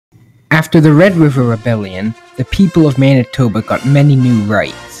After the Red River Rebellion, the people of Manitoba got many new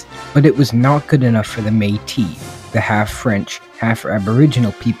rights, but it was not good enough for the Métis, the half-French,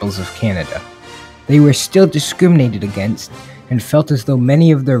 half-Aboriginal peoples of Canada. They were still discriminated against and felt as though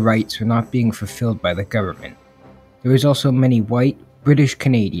many of their rights were not being fulfilled by the government. There was also many white, British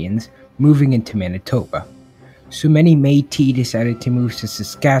Canadians moving into Manitoba. So many Métis decided to move to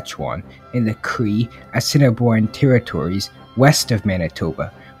Saskatchewan in the Cree, Assiniboine territories west of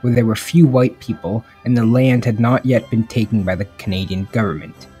Manitoba, where there were few white people and the land had not yet been taken by the Canadian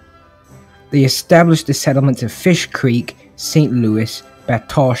government. They established the settlements of Fish Creek, St. Louis,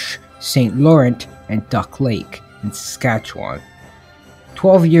 Batoche, St. Laurent, and Duck Lake in Saskatchewan.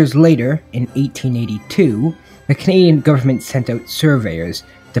 12 years later, in 1882, the Canadian government sent out surveyors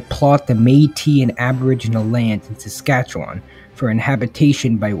to plot the Métis and Aboriginal lands in Saskatchewan for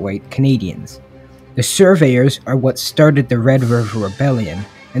inhabitation by white Canadians. The surveyors are what started the Red River Rebellion,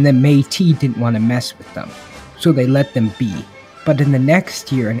 and the Métis didn't want to mess with them, so they let them be. But in the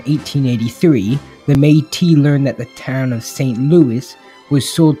next year, in 1883, the Métis learned that the town of St. Louis was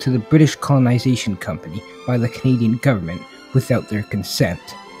sold to the British Colonization Company by the Canadian government without their consent.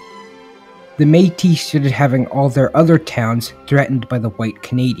 The Métis started having all their other towns threatened by the white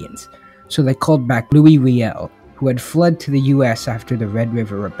Canadians, so they called back Louis Riel, who had fled to the US after the Red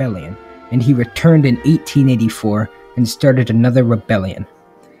River Rebellion, and he returned in 1884 and started another rebellion.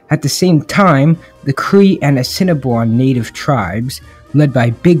 At the same time, the Cree and Assiniboine native tribes, led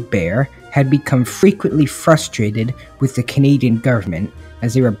by Big Bear, had become frequently frustrated with the Canadian government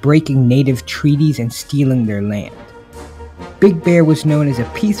as they were breaking native treaties and stealing their land. Big Bear was known as a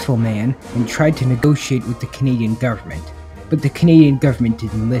peaceful man and tried to negotiate with the Canadian government, but the Canadian government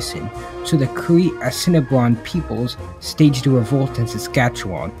didn't listen, so the Cree Assiniboine peoples staged a revolt in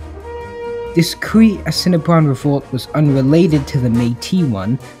Saskatchewan. This Cree Assiniboine revolt was unrelated to the Métis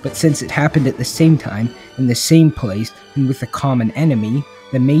one, but since it happened at the same time, in the same place, and with a common enemy,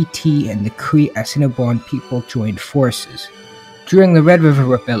 the Métis and the Cree Assiniboine people joined forces. During the Red River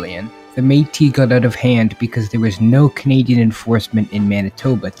Rebellion, the Métis got out of hand because there was no Canadian enforcement in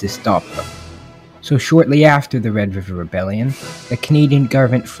Manitoba to stop them. So shortly after the Red River Rebellion, the Canadian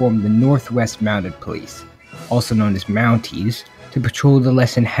government formed the Northwest Mounted Police, also known as Mounties, to patrol the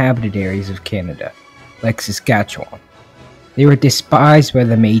less inhabited areas of Canada, like Saskatchewan. They were despised by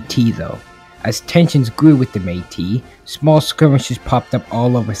the Métis though. As tensions grew with the Métis, small skirmishes popped up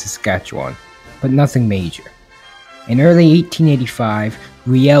all over Saskatchewan, but nothing major. In early 1885,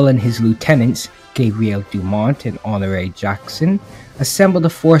 Riel and his lieutenants, Gabriel Dumont and Honoré Jackson, assembled a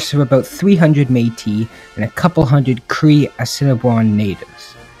force of about 300 Métis and a couple hundred Cree Assiniboine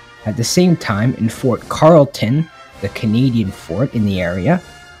natives. At the same time, in Fort Carleton, the Canadian fort in the area,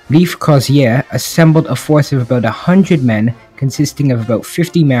 Leif Crozier assembled a force of about 100 men consisting of about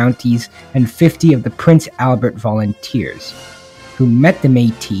 50 Mounties and 50 of the Prince Albert Volunteers, who met the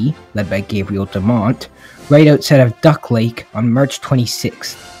Métis, led by Gabriel Dumont, right outside of Duck Lake on March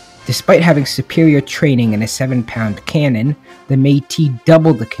 26th. Despite having superior training and a 7-pound cannon, the Métis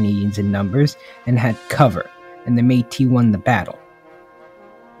doubled the Canadians in numbers and had cover, and the Métis won the battle.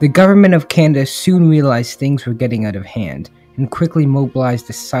 The government of Canada soon realized things were getting out of hand, and quickly mobilized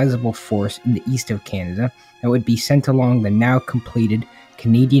a sizable force in the east of Canada that would be sent along the now completed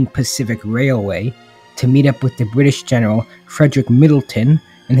Canadian Pacific Railway to meet up with the British General Frederick Middleton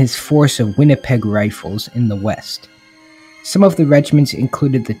and his force of Winnipeg Rifles in the west. Some of the regiments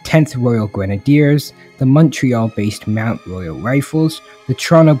included the 10th Royal Grenadiers, the Montreal-based Mount Royal Rifles, the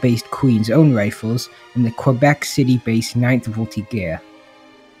Toronto-based Queen's Own Rifles, and the Quebec City-based 9th Voltigeur.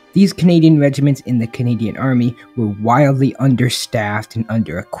 These Canadian regiments in the Canadian Army were wildly understaffed and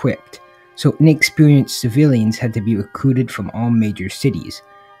under-equipped, so inexperienced civilians had to be recruited from all major cities,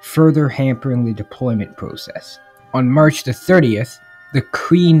 further hampering the deployment process. On March the 30th, the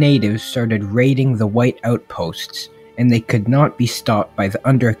Cree natives started raiding the white outposts, and they could not be stopped by the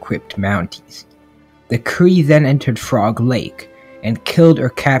under-equipped Mounties. The Cree then entered Frog Lake, and killed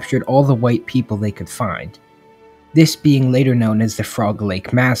or captured all the white people they could find, this being later known as the Frog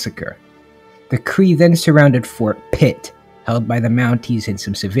Lake Massacre. The Cree then surrounded Fort Pitt, held by the Mounties and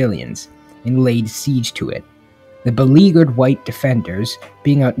some civilians, and laid siege to it. The beleaguered white defenders,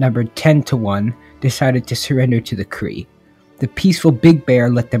 being outnumbered 10-1, decided to surrender to the Cree. The peaceful Big Bear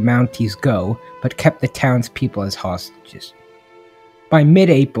let the Mounties go, but kept the townspeople as hostages. By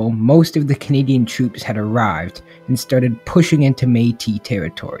mid-April, most of the Canadian troops had arrived and started pushing into Métis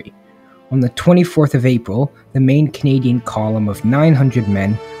territory. On the 24th of April, the main Canadian column of 900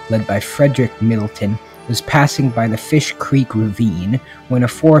 men, led by Frederick Middleton, was passing by the Fish Creek Ravine when a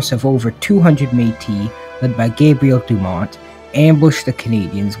force of over 200 Métis, led by Gabriel Dumont, ambushed the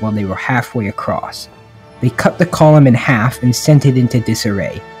Canadians while they were halfway across. They cut the column in half and sent it into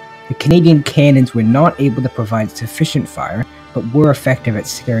disarray. The Canadian cannons were not able to provide sufficient fire, but were effective at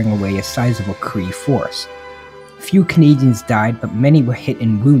scaring away a sizable Cree force. Few Canadians died, but many were hit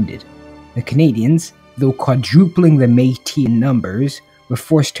and wounded. The Canadians, though quadrupling the Métis in numbers, were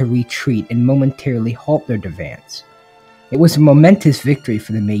forced to retreat and momentarily halt their advance. It was a momentous victory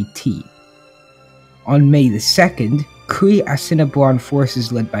for the Métis. On May the 2nd, Cree Assiniboine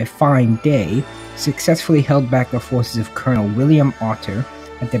forces led by Fine Day successfully held back the forces of Colonel William Otter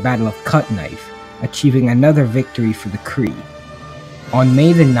at the Battle of Cut Knife, achieving another victory for the Cree. On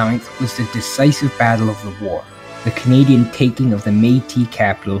May the 9th was the decisive battle of the war, the Canadian taking of the Métis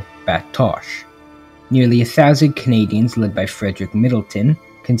capital, Batoche. Nearly 1,000 Canadians led by Frederick Middleton,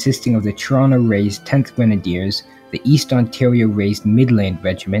 consisting of the Toronto-raised 10th Grenadiers, the East Ontario-raised Midland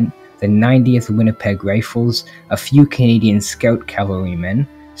Regiment, the 90th Winnipeg Rifles, a few Canadian Scout cavalrymen,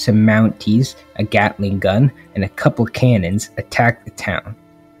 some Mounties, a Gatling gun, and a couple cannons attacked the town.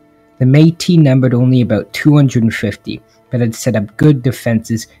 The Métis numbered only about 250, but had set up good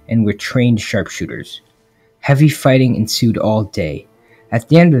defenses and were trained sharpshooters. Heavy fighting ensued all day. At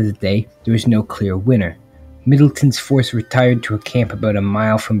the end of the day, there was no clear winner. Middleton's force retired to a camp about a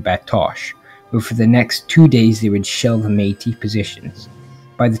mile from Batoche, where for the next 2 days they would shell the Métis positions.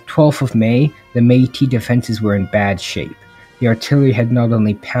 By the 12th of May, the Métis defenses were in bad shape. The artillery had not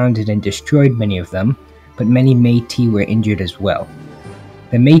only pounded and destroyed many of them, but many Métis were injured as well.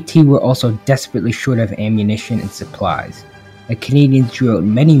 The Métis were also desperately short of ammunition and supplies. The Canadians drew out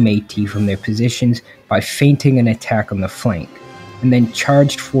many Métis from their positions by feinting an attack on the flank, and then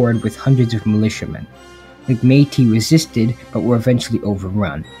charged forward with hundreds of militiamen. The Métis resisted, but were eventually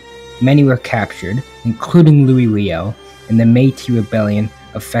overrun. Many were captured, including Louis Riel, and the Métis rebellion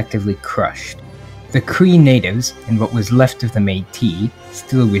effectively crushed. The Cree natives, and what was left of the Métis,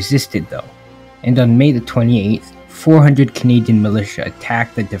 still resisted though, and on May the 28th, 400 Canadian militia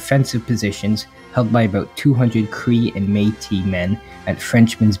attacked the defensive positions held by about 200 Cree and Métis men at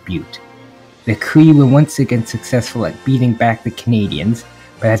Frenchman's Butte. The Cree were once again successful at beating back the Canadians,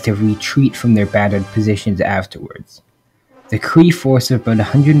 but had to retreat from their battered positions afterwards. The Cree force of about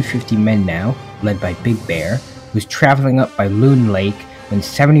 150 men now, led by Big Bear, was traveling up by Loon Lake when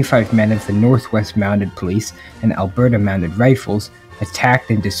 75 men of the Northwest Mounted Police and Alberta Mounted Rifles attacked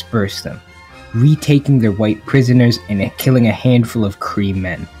and dispersed them, retaking their white prisoners and killing a handful of Cree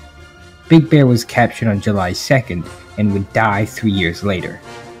men. Big Bear was captured on July 2nd and would die 3 years later.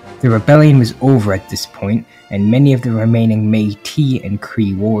 The rebellion was over at this point, and many of the remaining Métis and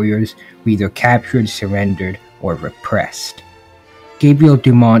Cree warriors were either captured, surrendered, or repressed. Gabriel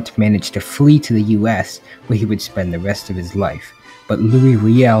Dumont managed to flee to the US, where he would spend the rest of his life, but Louis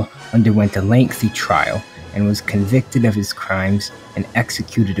Riel underwent a lengthy trial and was convicted of his crimes and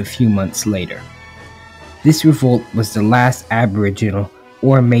executed a few months later. This revolt was the last Aboriginal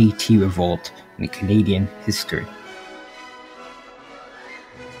or Métis revolt in Canadian history.